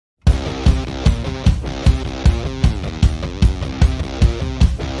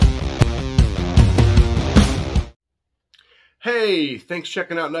Hey, thanks for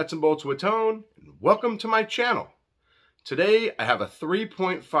checking out Nuts and Bolts with Tone, and welcome to my channel. Today I have a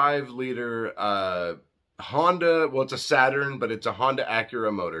 3.5 liter Honda, well it's a Saturn, but it's a Honda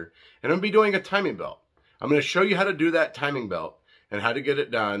Acura motor, and I'm going to be doing a timing belt. I'm going to show you how to do that timing belt and how to get it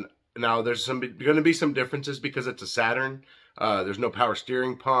done. Now there's going to be some differences because it's a Saturn. There's no power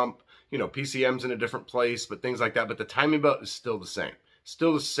steering pump, you know, PCM's in a different place, but things like that, but the timing belt is still the same.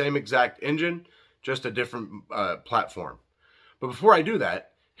 Still the same exact engine, just a different platform. But before I do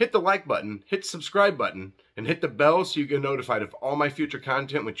that, hit the like button, hit the subscribe button, and hit the bell so you get notified of all my future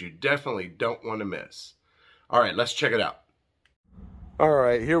content, which you definitely don't want to miss. All right, let's check it out. All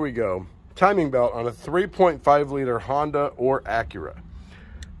right, here we go. Timing belt on a 3.5 liter Honda or Acura.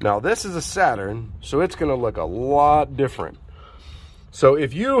 Now this is a Saturn, so it's going to look a lot different. So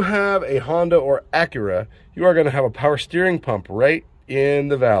if you have a Honda or Acura, you are going to have a power steering pump right in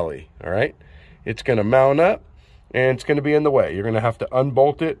the valley, all right? It's going to mount up, and it's going to be in the way. You're going to have to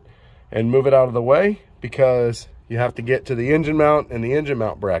unbolt it and move it out of the way because you have to get to the engine mount and the engine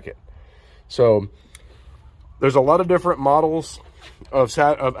mount bracket. So there's a lot of different models of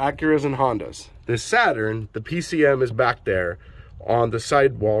Acuras and Hondas. This Saturn, the PCM is back there on the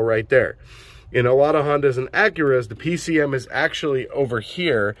sidewall right there. In a lot of Hondas and Acuras, the PCM is actually over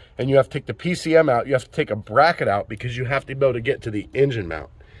here, and you have to take the PCM out. You have to take a bracket out because you have to be able to get to the engine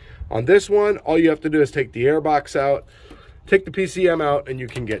mount. On this one, all you have to do is take the airbox out, take the PCM out, and you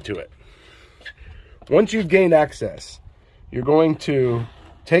can get to it. Once you've gained access, you're going to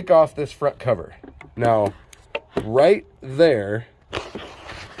take off this front cover. Now, right there,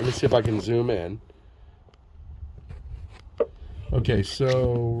 let me see if I can zoom in. Okay,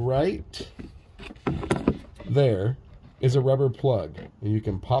 so right there is a rubber plug. And you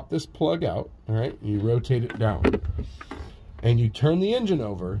can pop this plug out, all right? And you rotate it down. And you turn the engine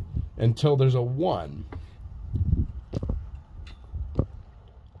over until there's a 1.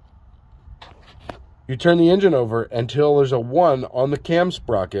 You turn the engine over until there's a 1 on the cam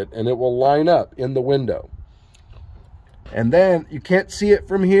sprocket, and it will line up in the window. And then you can't see it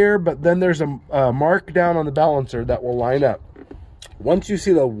from here, but then there's a mark down on the balancer that will line up. Once you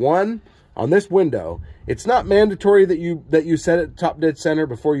see the 1 on this window, it's not mandatory that you set it top dead center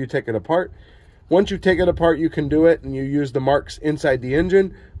before you take it apart. Once you take it apart, you can do it and you use the marks inside the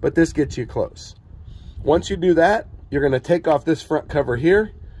engine, but this gets you close. Once you do that, you're going to take off this front cover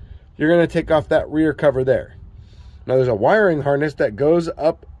here. You're going to take off that rear cover there. Now there's a wiring harness that goes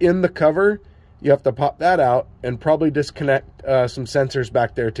up in the cover. You have to pop that out and probably disconnect some sensors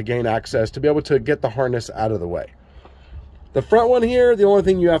back there to gain access to be able to get the harness out of the way. The front one here, the only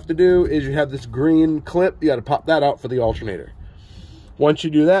thing you have to do is you have this green clip. You got to pop that out for the alternator. Once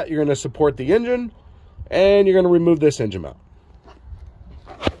you do that, you're going to support the engine, and you're going to remove this engine mount.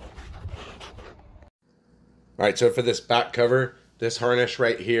 All right, so for this back cover, this harness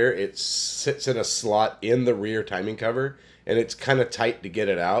right here, it sits in a slot in the rear timing cover, and it's kind of tight to get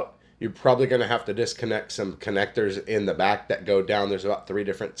it out. You're probably going to have to disconnect some connectors in the back that go down. There's about 3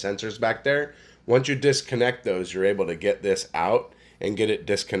 different sensors back there. Once you disconnect those, you're able to get this out and get it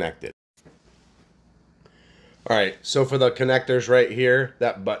disconnected. All right, so for the connectors right here,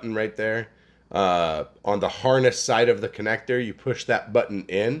 that button right there, on the harness side of the connector, you push that button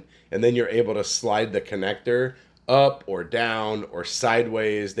in, and then you're able to slide the connector up or down or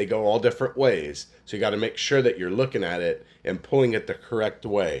sideways. They go all different ways, so you got to make sure that you're looking at it and pulling it the correct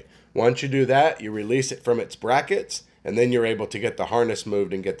way. Once you do that, you release it from its brackets, and then you're able to get the harness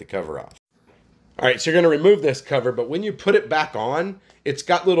moved and get the cover off. All right, so you're going to remove this cover, but when you put it back on, it's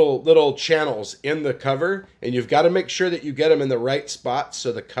got little channels in the cover, and you've got to make sure that you get them in the right spots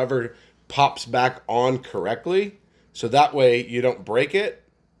so the cover pops back on correctly, so that way you don't break it.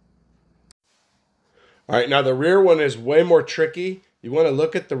 All right, now the rear one is way more tricky. You want to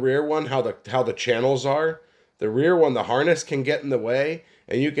look at the rear one, how the channels are. The rear one, the harness can get in the way,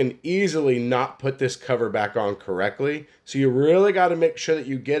 and you can easily not put this cover back on correctly. So you really got to make sure that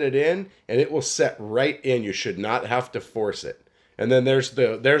you get it in, and it will set right in. You should not have to force it. And then there's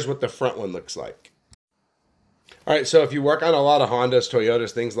what the front one looks like. All right, so if you work on a lot of Hondas,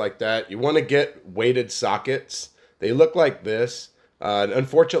 Toyotas, things like that, you want to get weighted sockets. They look like this.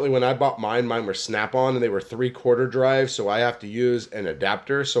 Unfortunately, when I bought mine were snap-on, and they were 3/4 drive, so I have to use an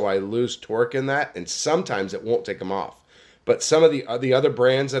adapter, so I lose torque in that, and sometimes it won't take them off. But some of the other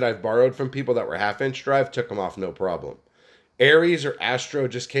brands that I've borrowed from people that were 1/2-inch drive took them off no problem. Aries or Astro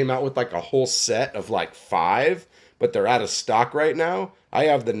just came out with like a whole set of like 5, but they're out of stock right now. I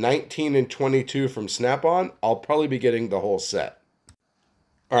have the 19 and 22 from Snap-on. I'll probably be getting the whole set.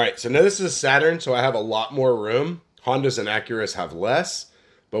 All right, so now this is a Saturn, so I have a lot more room. Hondas and Acuras have less,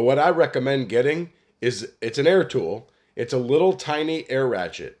 but what I recommend getting is, it's an air tool, It's a little tiny air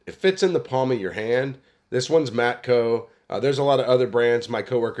ratchet. It fits in the palm of your hand. This one's Matco. There's a lot of other brands. My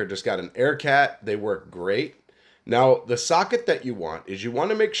coworker just got an AirCat. They work great. Now, the socket that you want is you want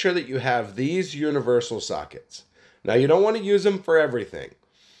to make sure that you have these universal sockets. Now, you don't want to use them for everything,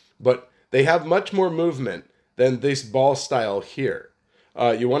 but they have much more movement than this ball style here.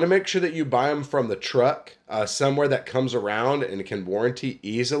 You want to make sure that you buy them from the truck, somewhere that comes around and can warranty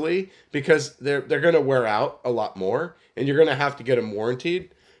easily, because they're going to wear out a lot more and you're going to have to get them warrantied.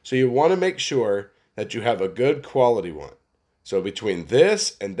 So you want to make sure that you have a good quality one. So between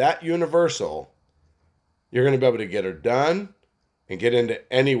this and that universal, you're going to be able to get her done and get into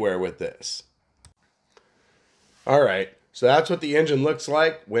anywhere with this. All right, so that's what the engine looks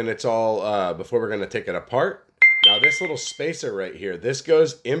like when it's all, before we're going to take it apart. Now this little spacer right here, this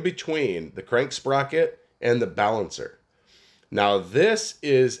goes in between the crank sprocket and the balancer. Now this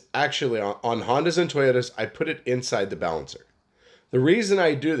is actually, on Hondas and Toyotas, I put it inside the balancer. The reason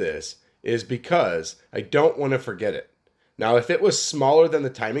I do this is because I don't want to forget it. Now if it was smaller than the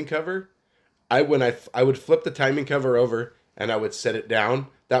timing cover, I would flip the timing cover over and I would set it down.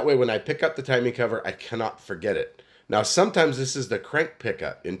 That way when I pick up the timing cover, I cannot forget it. Now sometimes this is the crank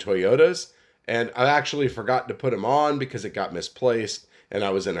pickup in Toyotas, and I actually forgot to put them on because it got misplaced and I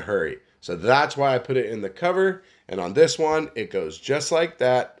was in a hurry. So that's why I put it in the cover. And on this one, it goes just like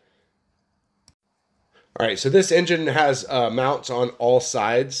that. All right, so this engine has mounts on all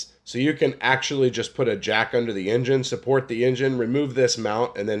sides. So you can actually just put a jack under the engine, support the engine, remove this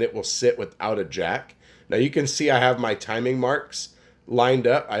mount, and then it will sit without a jack. Now you can see I have my timing marks lined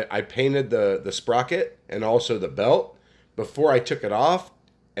up. I painted the sprocket and also the belt before I took it off.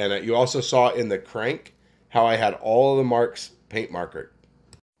 And you also saw in the crank how I had all of the marks paint markered.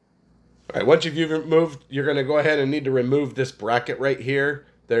 All right, once you've removed, you're going to go ahead and need to remove this bracket right here.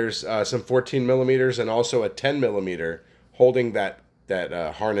 There's some 14 millimeters and also a 10 millimeter holding that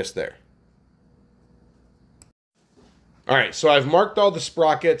harness there. All right, so I've marked all the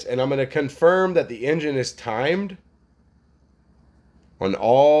sprockets and I'm going to confirm that the engine is timed on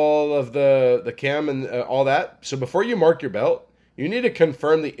all of the cam and all that. So before you mark your belt, you need to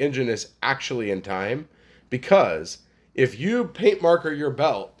confirm the engine is actually in time, because if you paint marker your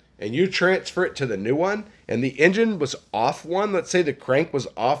belt and you transfer it to the new one and the engine was off one, let's say the crank was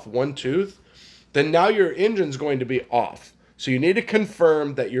off one tooth, then now your engine's going to be off. So you need to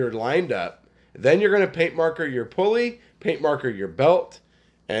confirm that you're lined up. Then you're going to paint marker your pulley, paint marker your belt,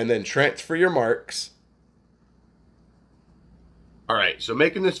 and then transfer your marks. All right, so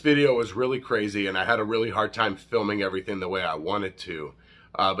making this video was really crazy and I had a really hard time filming everything the way I wanted to.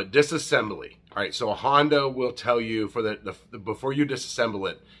 But disassembly. All right, so Honda will tell you for the before you disassemble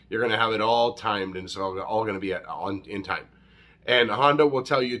it, you're going to have it all timed and it's all going to be in time. And Honda will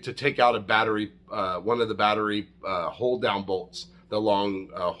tell you to take out a battery, one of the battery hold down bolts, the long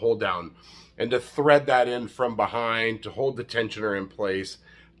hold down, and to thread that in from behind to hold the tensioner in place.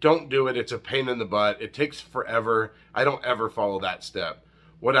 Don't do it. It's a pain in the butt. It takes forever. I don't ever follow that step.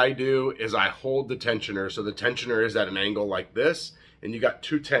 What I do is I hold the tensioner. So the tensioner is at an angle like this, and you got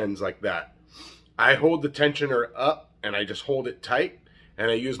two tens like that. I hold the tensioner up and I just hold it tight,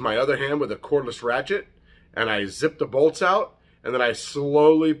 and I use my other hand with a cordless ratchet and I zip the bolts out, and then I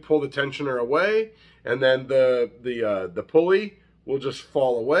slowly pull the tensioner away, and then the pulley will just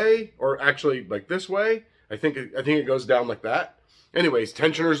fall away, or actually like this way. I think it goes down like that. Anyways,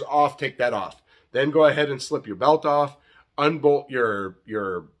 tensioner's off, take that off. Then go ahead and slip your belt off, unbolt your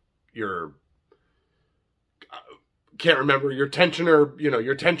can't remember, your tensioner,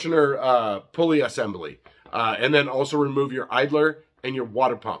 your tensioner pulley assembly. And then also remove your idler and your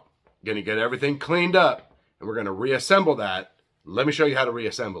water pump. Gonna get everything cleaned up and we're gonna reassemble that. Let me show you how to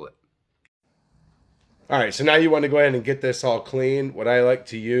reassemble it. All right, so now you want to go ahead and get this all clean. What I like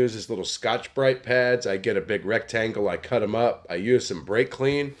to use is little Scotch-Brite pads. I get a big rectangle, I cut them up, I use some brake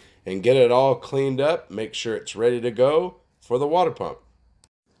clean and get it all cleaned up, make sure it's ready to go for the water pump.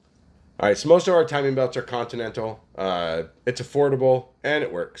 All right, so most of our timing belts are Continental. It's affordable and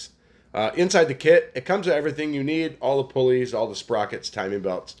it works. Inside the kit, it comes with everything you need, all the pulleys, all the sprockets, timing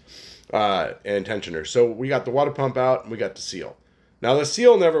belts, and tensioners. So we got the water pump out and we got the seal. Now the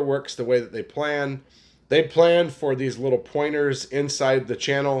seal never works the way that they plan. They plan for these little pointers inside the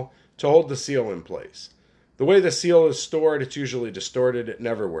channel to hold the seal in place. The way the seal is stored, it's usually distorted. It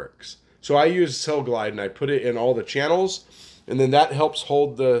never works. So I use Seal Glide and I put it in all the channels, and then that helps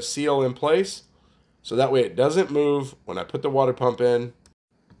hold the seal in place. So that way it doesn't move when I put the water pump in.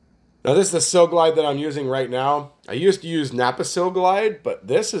 Now this is the Seal Glide that I'm using right now. I used to use Napa Seal Glide, but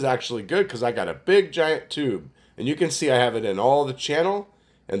this is actually good because I got a big giant tube. And you can see I have it in all the channel,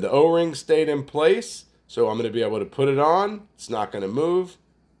 and the O-ring stayed in place. So I'm going to be able to put it on. It's not going to move.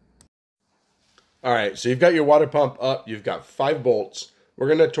 All right, so you've got your water pump up. You've got 5 bolts. We're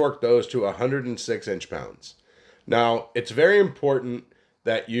going to torque those to 106 inch-pounds. Now, it's very important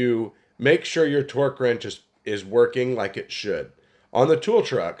that you make sure your torque wrench is working like it should. On the tool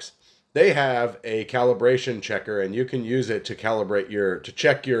trucks, they have a calibration checker, and you can use it to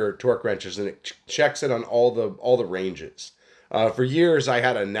check your torque wrenches, and it checks it on all the ranges. For years, I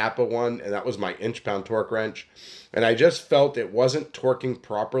had a Napa one, and that was my inch-pound torque wrench, and I just felt it wasn't torquing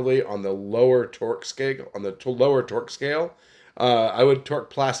properly on the lower torque scale. I would torque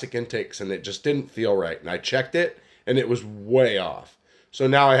plastic intakes, and it just didn't feel right. And I checked it, and it was way off. So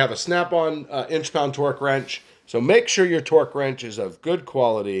now I have a Snap-on inch-pound torque wrench. So make sure your torque wrench is of good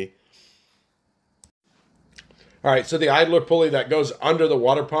quality. All right, so the idler pulley that goes under the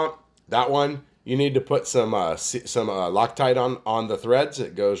water pump, that one, you need to put some Loctite on the threads.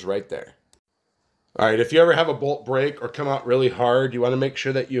 It goes right there. All right, if you ever have a bolt break or come out really hard, you want to make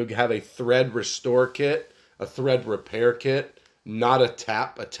sure that you have a thread restore kit, a thread repair kit, not a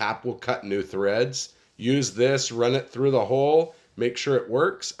tap. A tap will cut new threads. Use this, run it through the hole, make sure it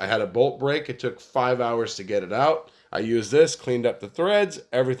works. I had a bolt break. It took 5 hours to get it out. I used this, cleaned up the threads.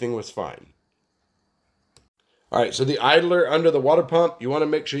 Everything was fine. All right, so the idler under the water pump, you want to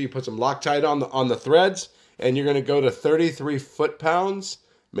make sure you put some Loctite on the threads, and you're going to go to 33 foot-pounds.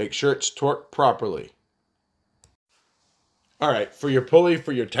 Make sure it's torqued properly. All right, for your pulley,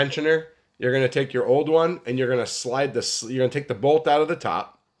 for your tensioner, you're going to take your old one, and you're going to take the bolt out of the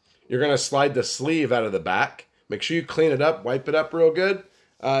top. You're going to slide the sleeve out of the back. Make sure you clean it up, wipe it up real good.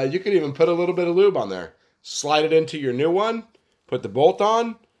 You could even put a little bit of lube on there. Slide it into your new one, put the bolt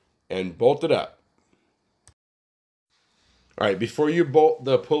on, and bolt it up. All right, before you bolt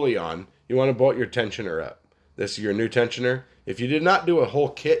the pulley on, you want to bolt your tensioner up. This is your new tensioner. If you did not do a whole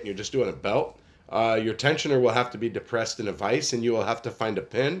kit and you're just doing a belt, your tensioner will have to be depressed in a vise, and you will have to find a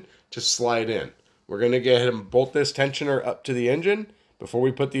pin to slide in. We're going to go ahead and bolt this tensioner up to the engine before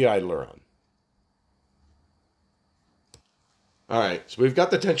we put the idler on. All right, so we've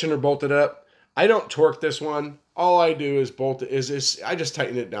got the tensioner bolted up. I don't torque this one. All I do is bolt it. I just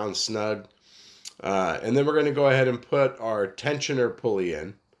tighten it down snug. And then we're going to go ahead and put our tensioner pulley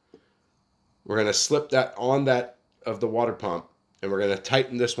in. We're going to slip that on that of the water pump, and we're going to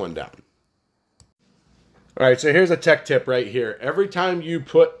tighten this one down. All right, so here's a tech tip right here. Every time you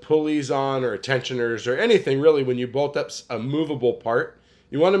put pulleys on or tensioners or anything really, when you bolt up a movable part,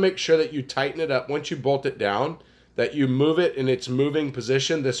 you want to make sure that you tighten it up. Once you bolt it down, that you move it in its moving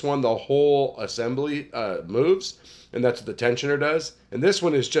position. This one, the whole assembly moves, and that's what the tensioner does. And this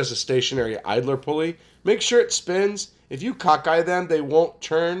one is just a stationary idler pulley. Make sure it spins. If you cockeye them, they won't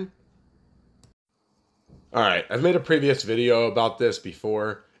turn. All right, I've made a previous video about this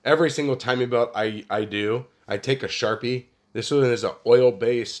before. Every single timing belt I take a Sharpie. This one is an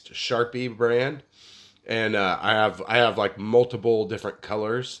oil-based Sharpie brand, and I have like multiple different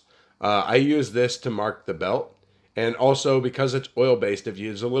colors. I use this to mark the belt, and also because it's oil-based, if you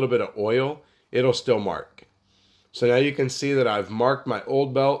use a little bit of oil, it'll still mark. So now you can see that I've marked my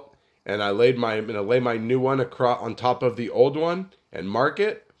old belt, and I'm going to lay my new one across on top of the old one and mark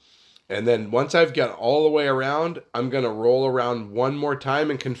it. And then once I've got all the way around, I'm going to roll around one more time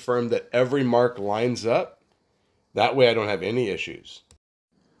and confirm that every mark lines up. That way I don't have any issues.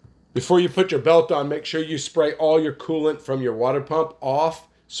 Before you put your belt on, make sure you spray all your coolant from your water pump off.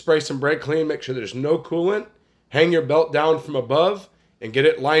 Spray some brake clean, make sure there's no coolant. Hang your belt down from above and get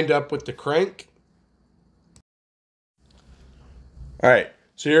it lined up with the crank. All right,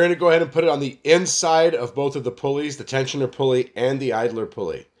 so you're going to go ahead and put it on the inside of both of the pulleys, the tensioner pulley and the idler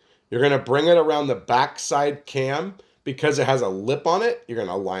pulley. You're going to bring it around the backside cam. Because it has a lip on it, you're going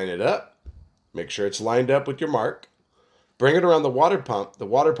to line it up. Make sure it's lined up with your mark. Bring it around the water pump. The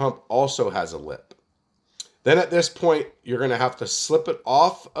water pump also has a lip. Then at this point, you're going to have to slip it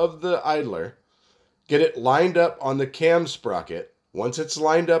off of the idler. Get it lined up on the cam sprocket. Once it's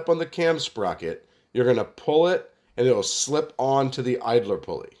lined up on the cam sprocket, you're going to pull it, and it'll slip onto the idler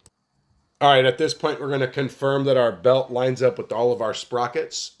pulley. All right, at this point, we're going to confirm that our belt lines up with all of our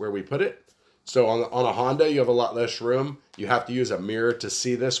sprockets where we put it. So on a Honda, you have a lot less room. You have to use a mirror to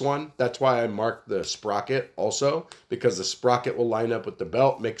see this one. That's why I marked the sprocket also, because the sprocket will line up with the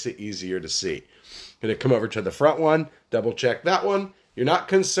belt, makes it easier to see. Going to come over to the front one, double check that one. You're not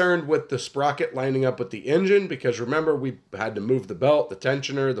concerned with the sprocket lining up with the engine, because remember, we had to move the belt, the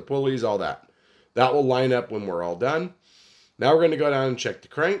tensioner, the pulleys, all that. That will line up when we're all done. Now we're going to go down and check the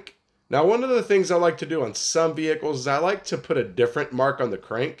crank. Now, one of the things I like to do on some vehicles is I like to put a different mark on the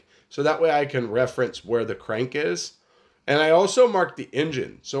crank, so that way I can reference where the crank is. And I also mark the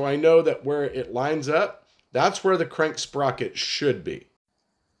engine, so I know that where it lines up That's where the crank sprocket should be.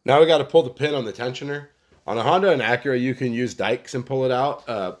 Now we got to pull the pin on the tensioner. On a Honda and Acura, you can use dikes and pull it out.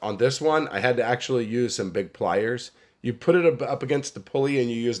 On this one, I had to actually use some big pliers. You put it up against the pulley and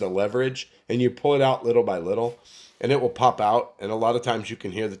you use the leverage and you pull it out little by little and it will pop out. And a lot of times you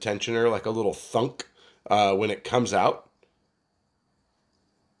can hear the tensioner like a little thunk when it comes out.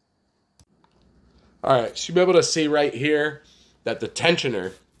 All right, so you'll be able to see right here that the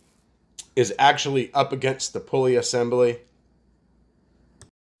tensioner is actually up against the pulley assembly.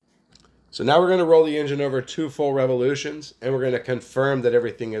 So now we're going to roll the engine over 2 full revolutions and we're going to confirm that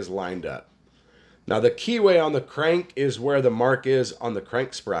everything is lined up. Now the keyway on the crank is where the mark is on the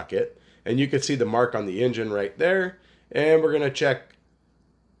crank sprocket, and you can see the mark on the engine right there, and we're going to check.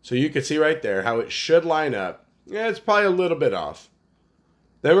 So you can see right there how it should line up. Yeah, it's probably a little bit off.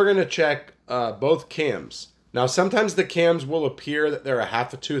 Then we're going to check both cams. Now sometimes the cams will appear that they're a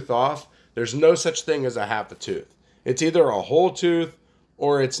half a tooth off. There's no such thing as a half a tooth. It's either a whole tooth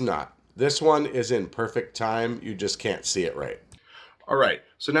or it's not. This one is in perfect time. You just can't see it right. All right.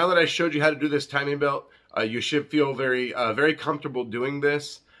 So now that I showed you how to do this timing belt, you should feel very comfortable doing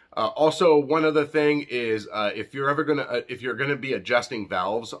this. Also, one other thing is if you're gonna be adjusting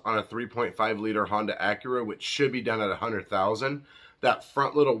valves on a 3.5 liter Honda Acura, which should be done at 100,000, that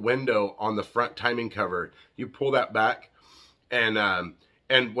front little window on the front timing cover, you pull that back, and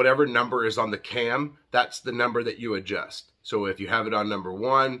whatever number is on the cam, that's the number that you adjust. So if you have it on number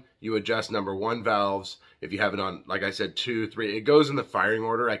 1, you adjust number 1 valves. If you have it on, like I said, 2, 3, it goes in the firing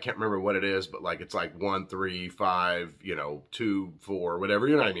order. I can't remember what it is, but like it's like 1, 3, 5, 2, 4, whatever,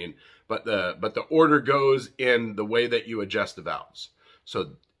 you know what I mean? But the order goes in the way that you adjust the valves.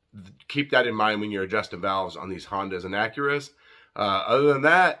 So keep that in mind when you're adjusting valves on these Hondas and Acuras. Other than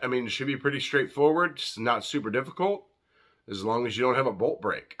that, I mean, it should be pretty straightforward. It's not super difficult as long as you don't have a bolt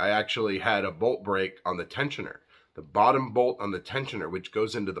break. I actually had a bolt break on the tensioner. The bottom bolt on the tensioner, which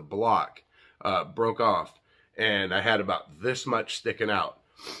goes into the block, broke off, and I had about this much sticking out.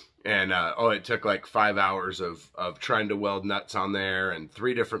 And it took like 5 hours of trying to weld nuts on there, and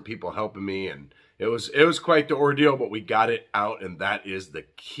 3 different people helping me, and it was quite the ordeal, but we got it out, and that is the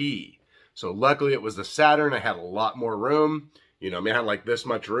key. So luckily it was the Saturn. I had a lot more room. I had like this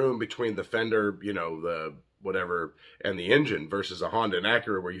much room between the fender, the whatever, and the engine, versus a Honda and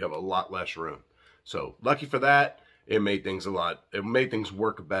Acura where you have a lot less room. So lucky for that, it made things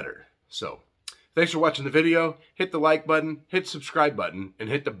work better. So thanks for watching the video. Hit the like button, hit the subscribe button, and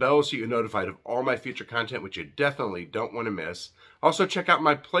hit the bell so you're notified of all my future content, which you definitely don't want to miss. Also check out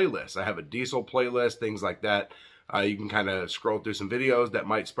my playlist. I have a diesel playlist, things like that. You can kind of scroll through some videos that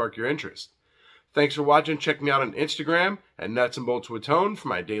might spark your interest. Thanks for watching. Check me out on Instagram at Nuts and Bolts with Tone for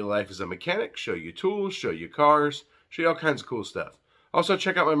my daily life as a mechanic. Show you tools, show you cars, show you all kinds of cool stuff. Also,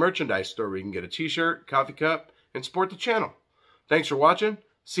 check out my merchandise store where you can get a t-shirt, coffee cup, and support the channel. Thanks for watching.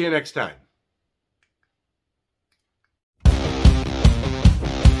 See you next time.